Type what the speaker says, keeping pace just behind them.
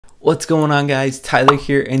What's going on, guys? Tyler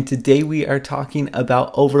here, and today we are talking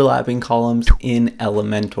about overlapping columns in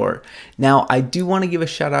Elementor. Now, I do want to give a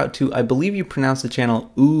shout out to, I believe you pronounce the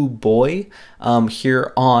channel Oooh Boy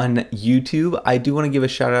here on YouTube. I do want to give a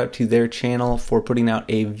shout out to their channel for putting out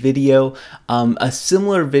a video, a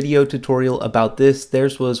similar video tutorial about this.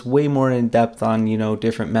 Theirs was way more in depth on,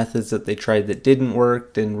 different methods that they tried that didn't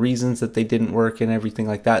work and reasons that they didn't work and everything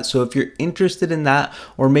like that. So if you're interested in that,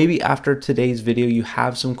 or maybe after today's video you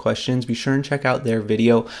have some questions, be sure and check out their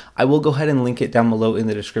video. I will go ahead and link it down below in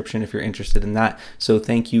the description if you're interested in that. So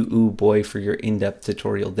thank you, Oooh Boy, for your in-depth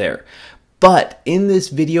tutorial there. But in this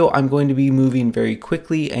video, I'm going to be moving very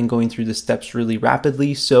quickly and going through the steps really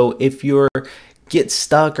rapidly. So if you're get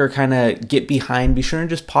stuck or kind of get behind, be sure and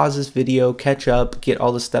just pause this video, catch up, get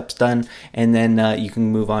all the steps done, and then you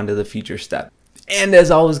can move on to the future step. And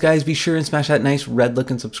as always, guys, be sure and smash that nice red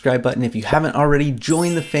looking subscribe button. If you haven't already,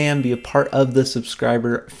 join the fam, be a part of the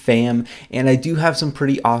subscriber fam. And I do have some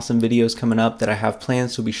pretty awesome videos coming up that I have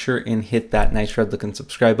planned, so be sure and hit that nice red looking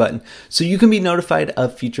subscribe button so you can be notified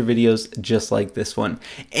of future videos just like this one.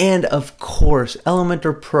 And of course,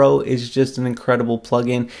 Elementor Pro is just an incredible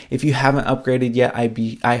plugin. If you haven't upgraded yet,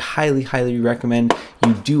 I highly recommend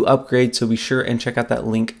you do upgrade, so be sure and check out that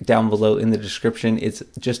link down below in the description. It's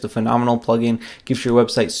just a phenomenal plugin. Gives your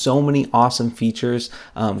website so many awesome features,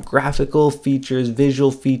 graphical features, visual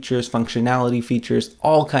features, functionality features,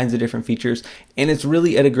 all kinds of different features, and it's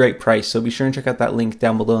really at a great price. So be sure and check out that link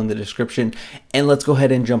down below in the description, and let's go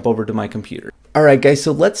ahead and jump over to my computer. All right, guys,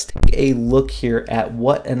 so let's take a look here at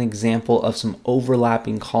what an example of some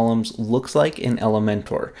overlapping columns looks like in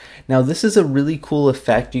Elementor. Now, this is a really cool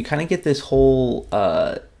effect. You kind of get this whole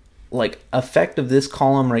effect of this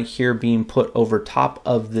column right here being put over top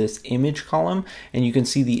of this image column, and you can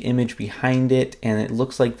see the image behind it, and it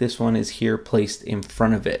looks like this one is here placed in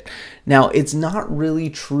front of it. Now, it's not really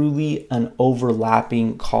truly an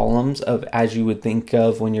overlapping columns of as you would think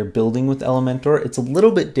of when you're building with Elementor. It's a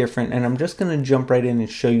little bit different, and I'm just going to jump right in and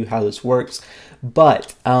show you how this works.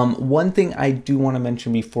 But one thing I do want to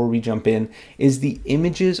mention before we jump in is the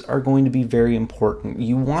images are going to be very important.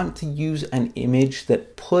 You want to use an image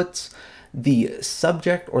that puts the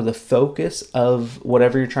subject or the focus of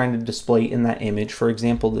whatever you're trying to display in that image. For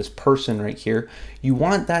example, this person right here, you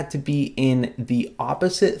want that to be in the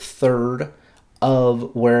opposite third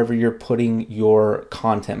of wherever you're putting your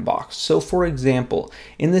content box. So for example,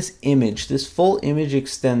 in this image, this full image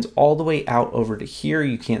extends all the way out over to here.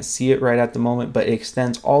 You can't see it right at the moment, but it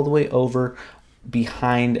extends all the way over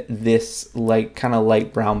behind this kind of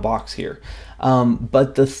light brown box here.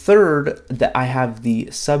 But the third that I have the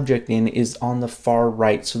subject in is on the far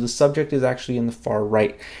right. So the subject is actually in the far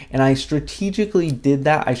right. And I strategically did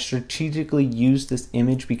that. I strategically used this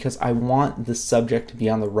image because I want the subject to be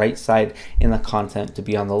on the right side and the content to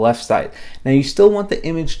be on the left side. Now, you still want the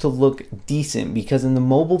image to look decent because in the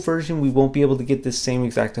mobile version, we won't be able to get this same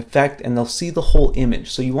exact effect, and they'll see the whole image.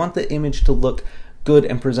 So you want the image to look good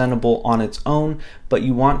and presentable on its own, but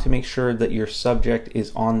you want to make sure that your subject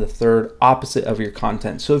is on the third opposite of your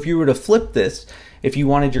content. So if you were to flip this, if you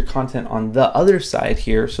wanted your content on the other side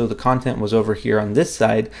here, so the content was over here on this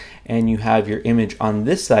side and you have your image on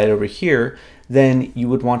this side over here, then you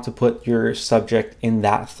would want to put your subject in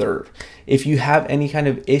that third. If you have any kind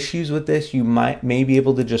of issues with this, you may be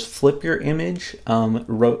able to just flip your image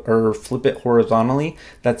or flip it horizontally.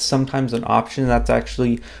 That's sometimes an option. That's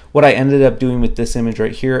actually what I ended up doing with this image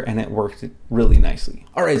right here, and it worked really nicely.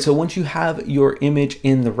 All right, so once you have your image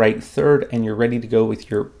in the right third and you're ready to go with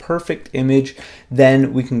your perfect image,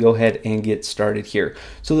 then we can go ahead and get started here.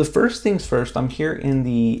 So the first things first, I'm here in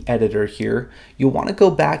the editor here. You'll want to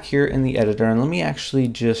go back here in the editor, and let me actually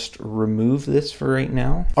just remove this for right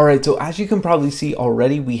now. All right, so as you can probably see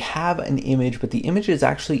already, we have an image, but the image is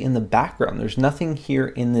actually in the background. There's nothing here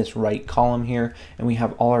in this right column here, and we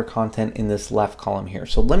have all our content in this left column here.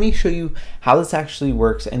 So let me show you how this actually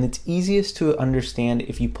works, and it's easiest to understand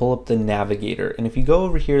if you pull up the Navigator. And if you go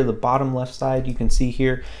over here to the bottom left side, you can see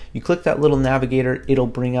here, you click that little Navigator, it'll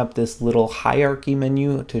bring up this little hierarchy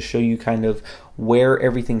menu to show you kind of where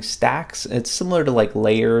everything stacks. It's similar to like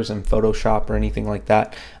layers in Photoshop or anything like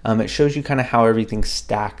that. It shows you kind of how everything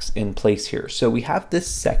stacks in place here. So we have this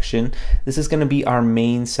section. This is going to be our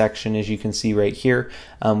main section, as you can see right here.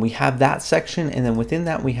 We have that section, and then within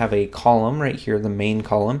that we have a column right here, the main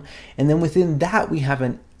column, and then within that we have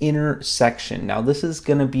an inner section. Now this is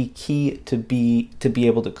going to be key to be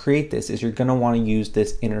able to create this, is you're going to want to use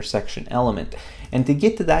this intersection element. And to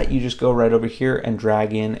get to that, you just go right over here and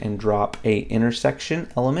drag in and drop a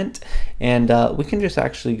intersection element. And we can just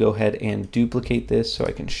actually go ahead and duplicate this so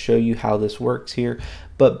I can show you how this works here.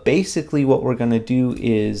 But basically what we're going to do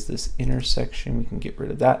is this intersection, we can get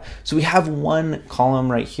rid of that. So we have one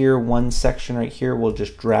column right here, one section right here. We'll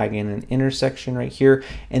just drag in an intersection right here.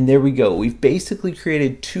 And there we go. We've basically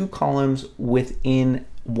created two columns within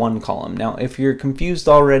one column. Now, if you're confused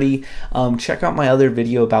already, check out my other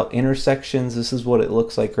video about intersections. This is what it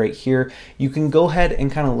looks like right here. You can go ahead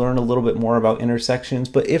and kind of learn a little bit more about intersections,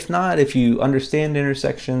 but if not, if you understand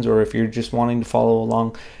intersections or if you're just wanting to follow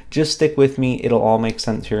along, just stick with me. It'll all make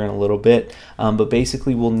sense here in a little bit, but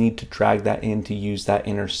basically we'll need to drag that in to use that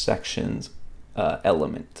intersections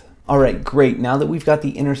element. All right, great. Now that we've got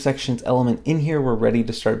the intersections element in here, we're ready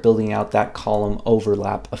to start building out that column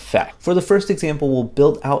overlap effect. For the first example, we'll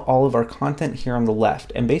build out all of our content here on the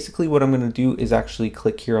left. And basically what I'm going to do is actually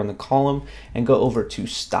click here on the column and go over to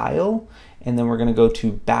Style. And then we're going to go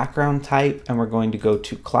to background type, and we're going to go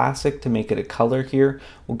to classic to make it a color here.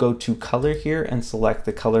 We'll go to color here and select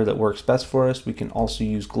the color that works best for us. We can also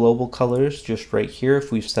use global colors just right here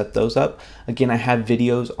if we've set those up. Again, I have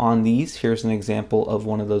videos on these. Here's an example of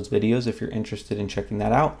one of those videos if you're interested in checking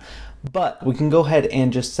that out. But we can go ahead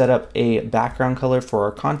and just set up a background color for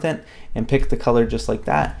our content and pick the color just like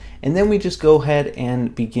that. And then we just go ahead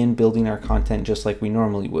and begin building our content just like we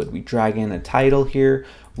normally would. We drag in a title here.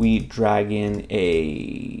 We drag in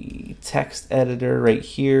a text editor right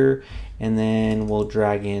here, and then we'll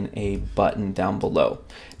drag in a button down below.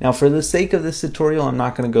 Now, for the sake of this tutorial, I'm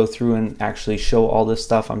not going to go through and actually show all this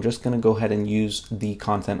stuff. I'm just going to go ahead and use the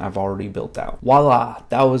content I've already built out. Voila,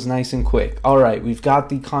 that was nice and quick. All right, we've got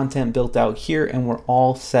the content built out here and we're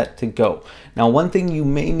all set to go. Now, one thing you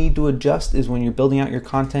may need to adjust is when you're building out your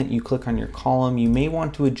content, you click on your column, you may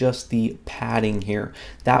want to adjust the padding here.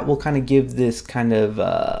 That will kind of give this kind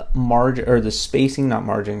of margin, or the spacing, not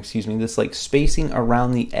margin, excuse me, this like spacing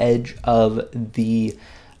around the edge of the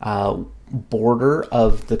border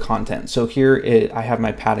of the content. So here I have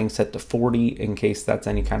my padding set to 40 in case that's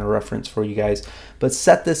any kind of reference for you guys, but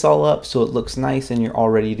set this all up so it looks nice and you're all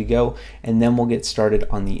ready to go, and then we'll get started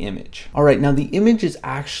on the image. All right, now the image is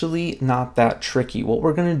actually not that tricky. What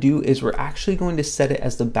we're going to do is we're actually going to set it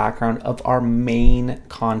as the background of our main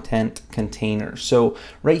content container. So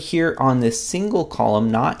right here on this single column,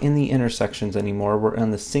 not in the intersections anymore, we're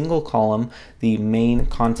on the single column, the main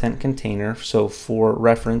content container. So for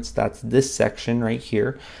reference, that's this section right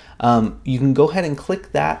here. You can go ahead and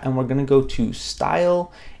click that, and we're going to go to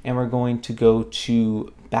Style, and we're going to go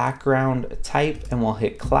to background type, and we'll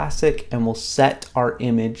hit classic, and we'll set our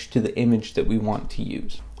image to the image that we want to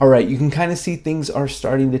use. All right, you can kind of see things are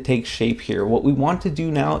starting to take shape here. What we want to do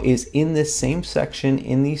now is in this same section,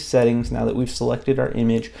 in these settings, now that we've selected our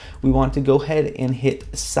image, we want to go ahead and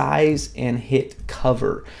hit size and hit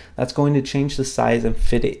cover. That's going to change the size and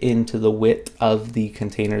fit it into the width of the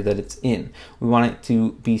container that it's in. We want it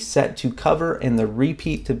to be set to cover and the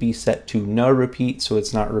repeat to be set to no repeat, so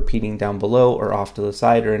it's not repeating down below or off to the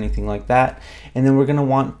side or anything like that. And then we're going to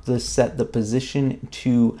want to set the position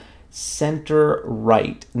to center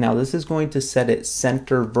right. Now this is going to set it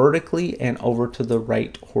center vertically and over to the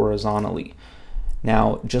right horizontally.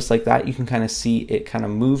 Now, just like that, you can kind of see it kind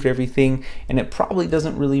of moved everything, and it probably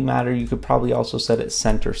doesn't really matter. You could probably also set it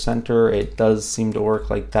center. It does seem to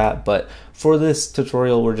work like that, but for this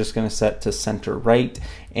tutorial, we're just going to set to center right.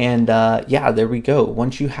 And yeah, there we go.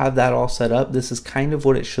 Once you have that all set up, this is kind of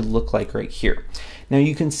what it should look like right here. Now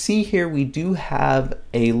you can see here we do have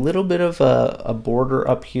a little bit of a border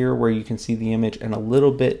up here where you can see the image, and a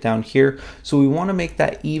little bit down here. So we want to make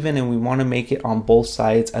that even, and we want to make it on both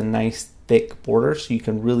sides a nice thick border so you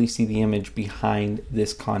can really see the image behind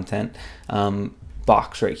this content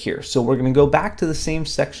box right here. So we're going to go back to the same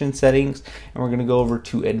section settings, and we're going to go over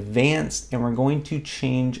to advanced, and we're going to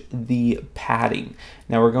change the padding.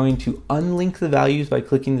 Now we're going to unlink the values by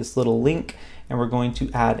clicking this little link, and we're going to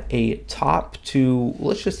add a top to,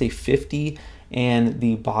 let's just say 50, and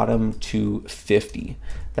the bottom to 50.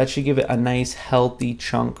 That should give it a nice healthy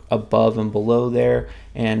chunk above and below there.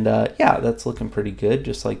 And yeah, that's looking pretty good,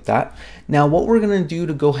 just like that. Now what we're gonna do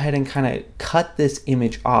to go ahead and kind of cut this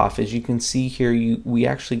image off, as you can see here, we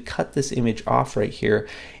actually cut this image off right here,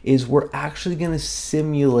 is we're actually gonna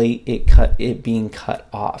simulate it being cut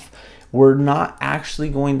off. We're not actually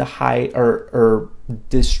going to hide or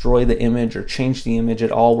destroy the image or change the image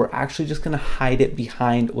at all. We're actually just going to hide it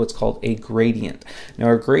behind what's called a gradient.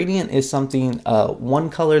 Now, a gradient is something, one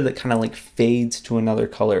color that kind of like fades to another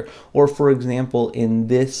color. Or for example, in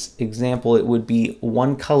this example, it would be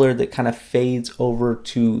one color that kind of fades over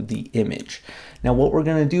to the image. Now what we're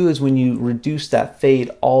going to do is when you reduce that fade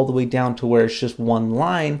all the way down to where it's just one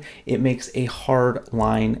line, it makes a hard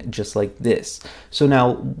line just like this. So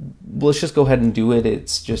now let's just go ahead and do it.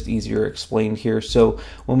 It's just easier explained here. So So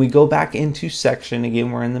when we go back into section,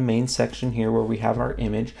 again, we're in the main section here where we have our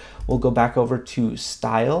image. We'll go back over to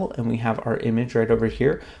style and we have our image right over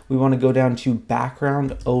here. We want to go down to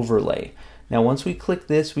background overlay. Now, once we click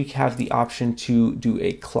this, we have the option to do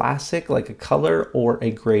a classic, like a color, or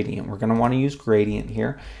a gradient. We're going to want to use gradient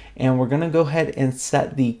here. And we're going to go ahead and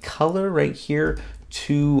set the color right here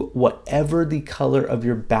to whatever the color of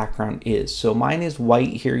your background is. So mine is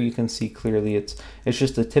white here. You can see clearly it's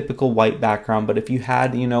just a typical white background. But if you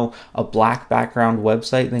had, you know, a black background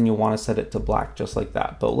website, then you'll want to set it to black just like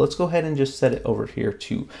that. But let's go ahead and just set it over here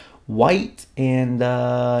to white. And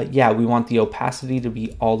yeah, we want the opacity to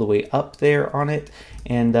be all the way up there on it.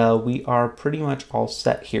 And we are pretty much all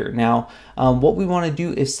set here. Now, what we want to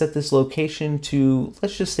do is set this location to,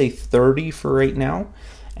 let's just say 30 for right now.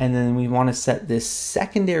 And then we want to set this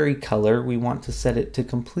secondary color. We want to set it to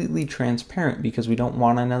completely transparent because we don't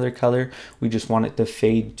want another color. We just want it to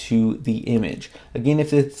fade to the image. Again, if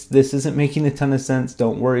this isn't making a ton of sense,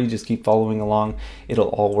 don't worry, just keep following along. It'll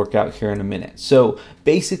all work out here in a minute. So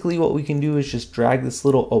basically what we can do is just drag this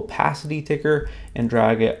little opacity ticker and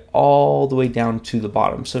drag it all the way down to the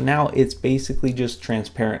bottom. So now it's basically just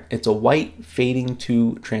transparent. It's a white fading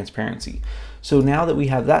to transparency. So now that we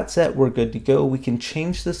have that set, we're good to go. We can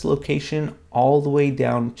change this location all the way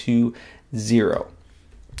down to 0.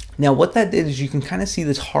 Now what that did is you can kind of see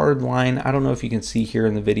this hard line. I don't know if you can see here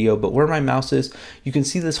in the video, but where my mouse is, you can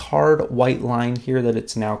see this hard white line here that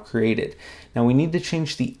it's now created. Now we need to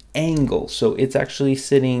change the angle. So it's actually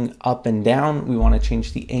sitting up and down. We want to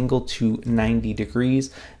change the angle to 90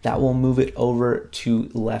 degrees. That will move it over to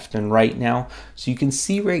left and right now. So you can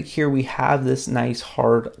see right here, we have this nice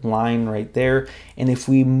hard line right there. And if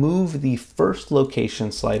we move the first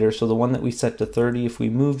location slider, so the one that we set to 30, if we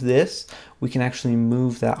move this, we can actually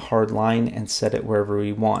move that hard line and set it wherever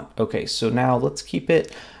we want. Okay, so now let's keep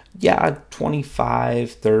it, yeah,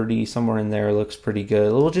 25, 30, somewhere in there looks pretty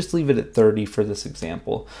good. We'll just leave it at 30 for this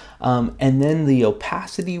example. And then the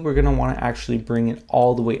opacity, we're gonna wanna actually bring it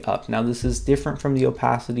all the way up. Now this is different from the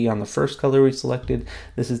opacity on the first color we selected.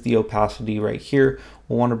 This is the opacity right here.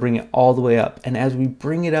 We'll wanna bring it all the way up. And as we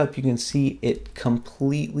bring it up, you can see it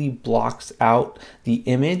completely blocks out the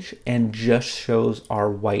image and just shows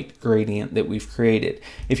our white gradient that we've created.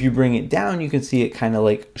 If you bring it down, you can see it kind of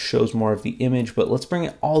like shows more of the image, but let's bring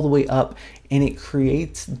it all the way up and it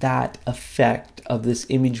creates that effect of this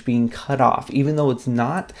image being cut off. Even though it's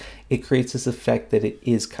not, it creates this effect that it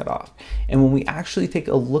is cut off. And when we actually take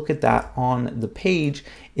a look at that on the page,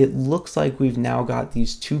 it looks like we've now got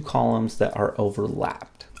these two columns that are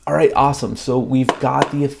overlapped. All right, awesome. So we've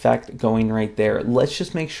got the effect going right there. Let's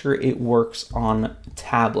just make sure it works on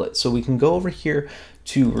tablet. So we can go over here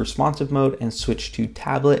to responsive mode and switch to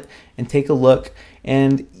tablet and take a look.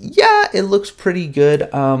 And yeah, it looks pretty good.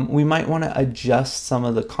 We might want to adjust some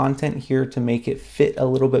of the content here to make it fit a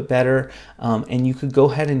little bit better. And you could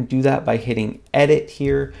go ahead and do that by hitting edit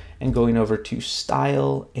here and going over to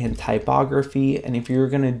style and typography. And if you're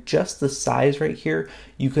going to adjust the size right here,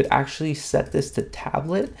 you could actually set this to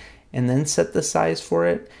tablet and then set the size for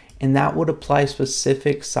it. And that would apply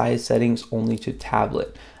specific size settings only to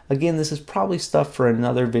tablet. Again, this is probably stuff for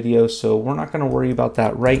another video, so we're not going to worry about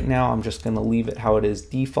that right now. I'm just going to leave it how it is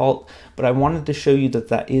default, but I wanted to show you that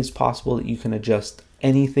that is possible, that you can adjust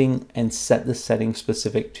anything and set the setting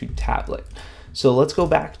specific to tablet. So let's go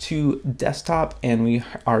back to desktop and we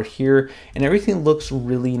are here and everything looks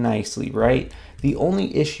really nicely, right? The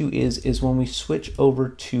only issue is when we switch over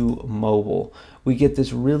to mobile, we get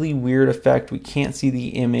this really weird effect. We can't see the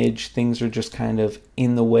image. Things are just kind of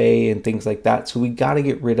in the way and things like that. So we got to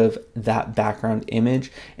get rid of that background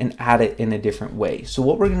image and add it in a different way. So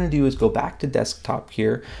what we're going to do is go back to desktop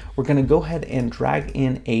here. We're going to go ahead and drag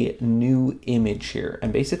in a new image here.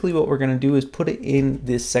 And basically what we're going to do is put it in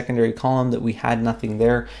this secondary column that we had nothing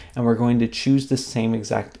there. And we're going to choose the same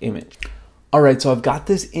exact image. All right, so I've got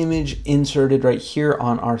this image inserted right here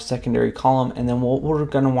on our secondary column, and then what we're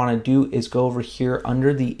gonna wanna do is go over here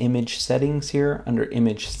under the image settings here, under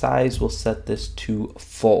image size, we'll set this to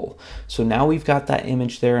full. So now we've got that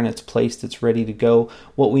image there and it's placed, it's ready to go.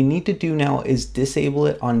 What we need to do now is disable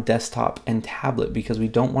it on desktop and tablet because we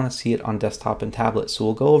don't wanna see it on desktop and tablet. So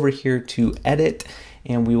we'll go over here to edit,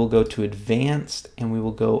 and we will go to advanced, and we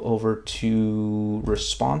will go over to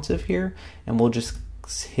responsive here, and we'll just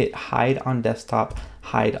hit hide on desktop,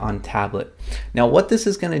 hide on tablet. Now what this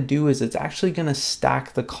is going to do is it's actually going to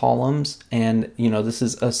stack the columns, and this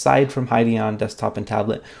is aside from hiding on desktop and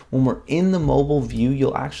tablet. When we're in the mobile view,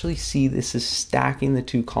 you'll actually see this is stacking the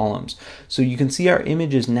two columns. So you can see our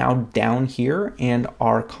image is now down here and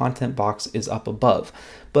our content box is up above.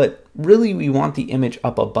 but really we want the image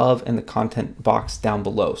up above and the content box down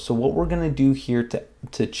below. So what we're going to do here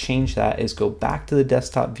to change that is go back to the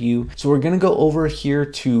desktop view. So we're going to go over here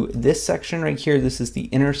to this section right here. This is the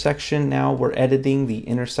intersection. Now we're editing the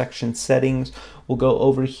intersection settings. We'll go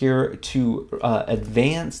over here to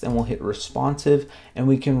advanced and we'll hit responsive, and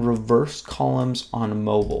we can reverse columns on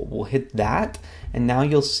mobile. We'll hit that, and now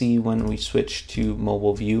you'll see when we switch to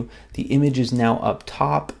mobile view, the image is now up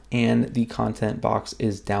top and the content box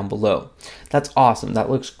is down below. That's awesome. That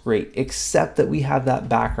looks great, except that we have that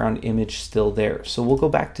background image still there. So we'll go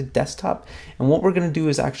back to desktop, and what we're going to do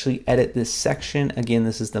is actually edit this section. Again,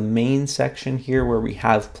 this is the main section here where we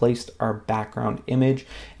have placed our background image,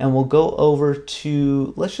 and we'll go over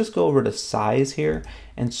to, let's just go over to size here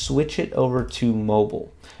and switch it over to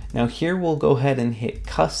mobile. Now here we'll go ahead and hit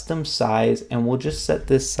custom size, and we'll just set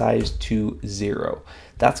this size to 0.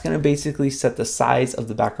 That's going to basically set the size of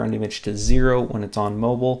the background image to 0 when it's on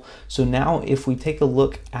mobile. So now if we take a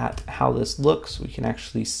look at how this looks, we can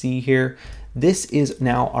actually see here, this is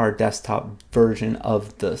now our desktop version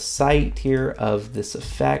of the site here, of this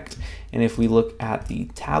effect. And if we look at the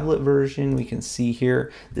tablet version, we can see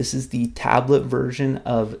here, this is the tablet version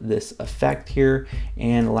of this effect here.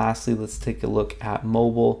 And lastly, let's take a look at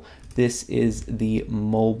mobile. This is the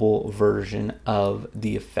mobile version of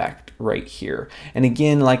the effect right here. And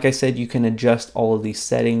again, like I said, you can adjust all of these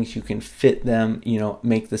settings. You can fit them, you know,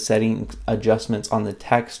 make the setting adjustments on the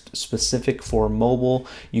text specific for mobile.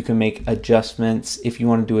 You can make adjustments if you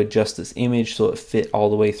want to adjust this image so it fit all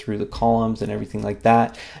the way through the columns and everything like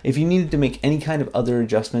that. If you needed to make any kind of other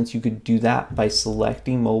adjustments, you could do that by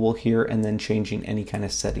selecting mobile here and then changing any kind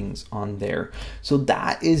of settings on there. So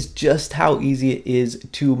that is just how easy it is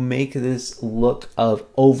to make this look of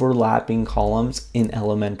overlapping columns in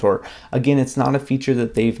Elementor. Again, it's not a feature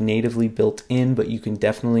that they've natively built in, but you can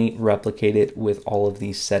definitely replicate it with all of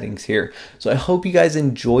these settings here. So I hope you guys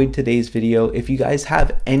enjoyed today's video. If you guys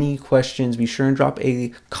have any questions, be sure and drop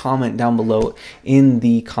a comment down below in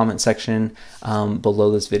the comment section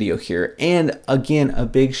below this video here. And again, a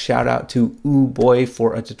big shout out to Oooh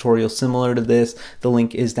for a tutorial similar to this. The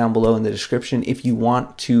link is down below in the description if you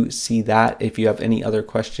want to see that. If you have any other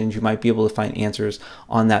questions, you might be able to find answers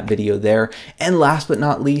on that video there. And last but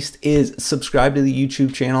not least is subscribe to the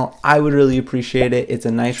YouTube channel. I would really appreciate it. It's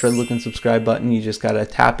a nice red looking subscribe button. You just gotta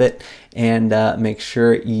tap it and make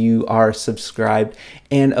sure you are subscribed.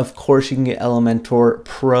 And of course, you can get Elementor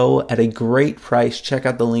Pro at a great price. Check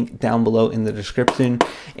out the link down below in the description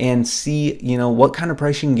and see, you know, what kind of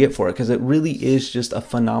price you can get for it, because it really is just a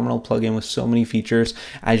phenomenal plugin with so many features.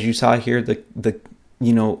 As you saw here, the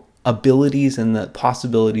you know, abilities and the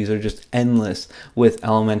possibilities are just endless with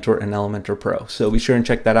Elementor and Elementor Pro. So be sure and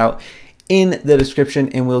check that out in the description,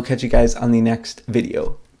 and we'll catch you guys on the next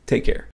video. Take care.